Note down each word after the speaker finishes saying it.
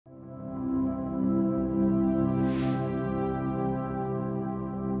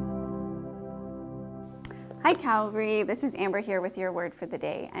Hi Calvary, this is Amber here with your word for the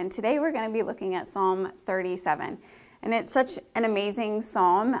day, and today we're going to be looking at Psalm 37. And it's such an amazing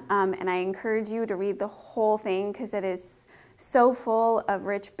psalm, and I encourage you to read the whole thing because it is so full of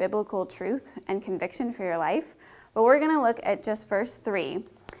rich biblical truth and conviction for your life. But we're going to look at just verse 3,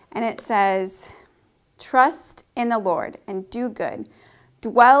 and it says, "Trust in the Lord and do good,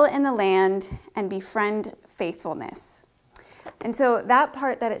 dwell in the land and befriend faithfulness." And so that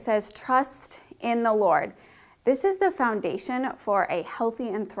part that it says, trust in the Lord, this is the foundation for a healthy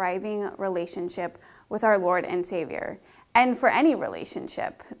and thriving relationship with our Lord and Savior, and for any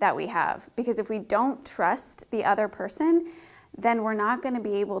relationship that we have. Because if we don't trust the other person, then we're not going to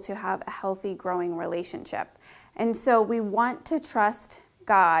be able to have a healthy, growing relationship. And so we want to trust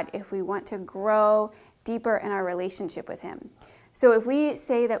God if we want to grow deeper in our relationship with Him. So if we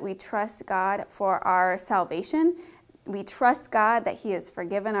say that we trust God for our salvation, we trust God that He has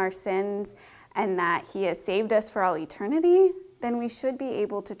forgiven our sins and that He has saved us for all eternity, then we should be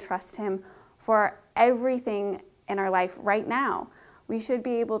able to trust Him for everything in our life right now. We should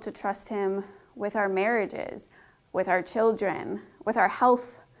be able to trust Him with our marriages, with our children, with our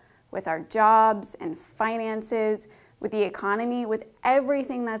health, with our jobs and finances, with the economy, with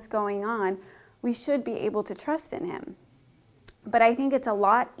everything that's going on. We should be able to trust in Him. But I think it's a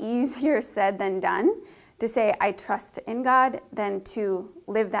lot easier said than done to say I trust in God than to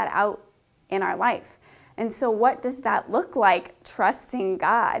live that out in our life. And so what does that look like, trusting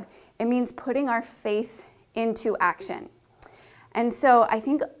God? It means putting our faith into action. And so I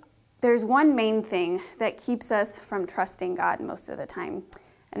think there's one main thing that keeps us from trusting God most of the time,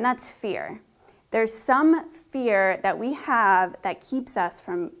 and that's fear. There's some fear that we have that keeps us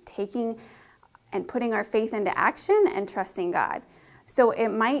from taking and putting our faith into action and trusting God. So it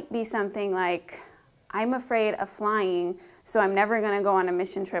might be something like, I'm afraid of flying, so I'm never going to go on a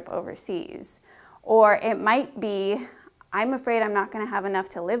mission trip overseas. Or it might be, I'm afraid I'm not going to have enough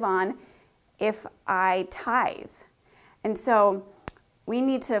to live on if I tithe. And so we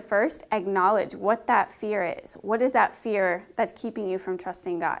need to first acknowledge what that fear is. What is that fear that's keeping you from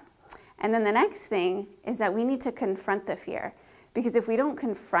trusting God? And then the next thing is that we need to confront the fear. Because if we don't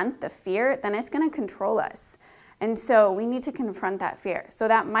confront the fear, then it's going to control us. And so we need to confront that fear. So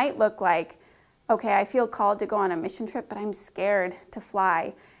that might look like, okay, I feel called to go on a mission trip, but I'm scared to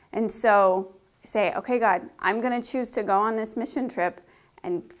fly. And so say, okay, God, I'm going to choose to go on this mission trip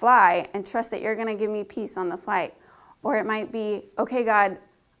and fly and trust that you're going to give me peace on the flight. Or it might be, okay, God,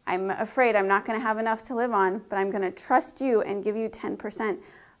 I'm afraid I'm not going to have enough to live on, but I'm going to trust you and give you 10%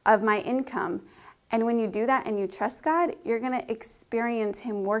 of my income. And when you do that and you trust God, you're going to experience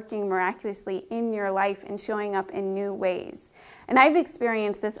Him working miraculously in your life and showing up in new ways. And I've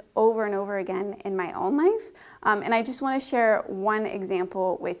experienced this over and over again in my own life. And I just want to share one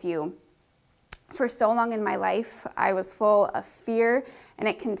example with you. For so long in my life, I was full of fear and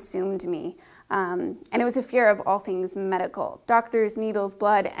it consumed me. And it was a fear of all things medical. Doctors, needles,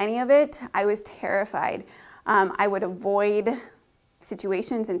 blood, any of it. I was terrified. I would avoid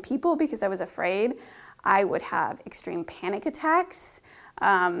situations and people because I was afraid. I would have extreme panic attacks,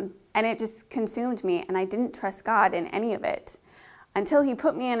 and it just consumed me, and I didn't trust God in any of it until He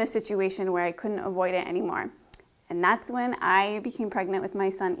put me in a situation where I couldn't avoid it anymore. And that's when I became pregnant with my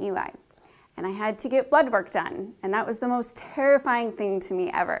son Eli, and I had to get blood work done, and that was the most terrifying thing to me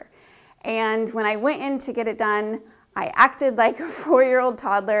ever. And when I went in to get it done, I acted like a 4-year-old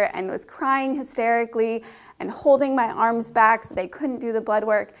toddler and was crying hysterically and holding my arms back so they couldn't do the blood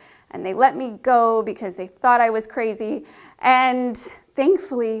work. And they let me go because they thought I was crazy. And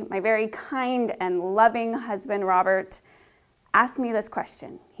thankfully, my very kind and loving husband, Robert, asked me this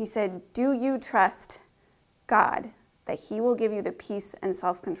question. He said, do you trust God that He will give you the peace and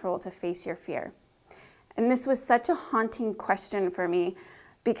self-control to face your fear? And this was such a haunting question for me,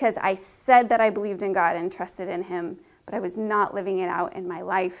 because I said that I believed in God and trusted in Him, but I was not living it out in my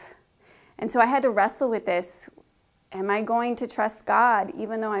life. And so I had to wrestle with this. Am I going to trust God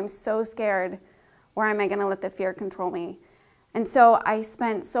even though I'm so scared, or am I going to let the fear control me? And so I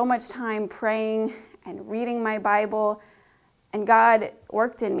spent so much time praying and reading my Bible, and God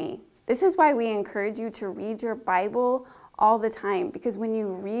worked in me. This is why we encourage you to read your Bible all the time, because when you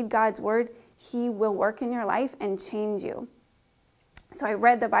read God's Word, He will work in your life and change you. So I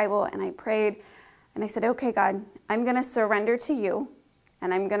read the Bible and I prayed and I said, okay, God, I'm going to surrender to you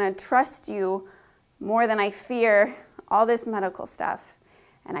and I'm going to trust you more than I fear all this medical stuff.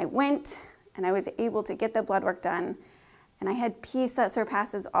 And I went and I was able to get the blood work done, and I had peace that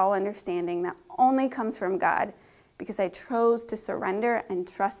surpasses all understanding that only comes from God, because I chose to surrender and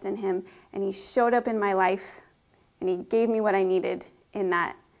trust in Him, and He showed up in my life and He gave me what I needed in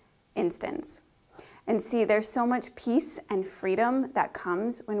that instance. And see, there's so much peace and freedom that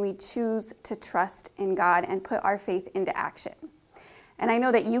comes when we choose to trust in God and put our faith into action. And I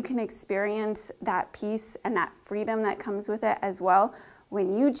know that you can experience that peace and that freedom that comes with it as well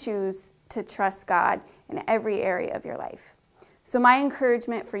when you choose to trust God in every area of your life. So my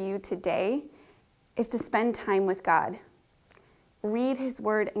encouragement for you today is to spend time with God. Read His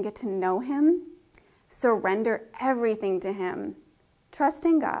Word and get to know Him. Surrender everything to Him. Trust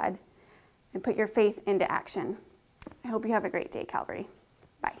in God and put your faith into action. I hope you have a great day, Calvary.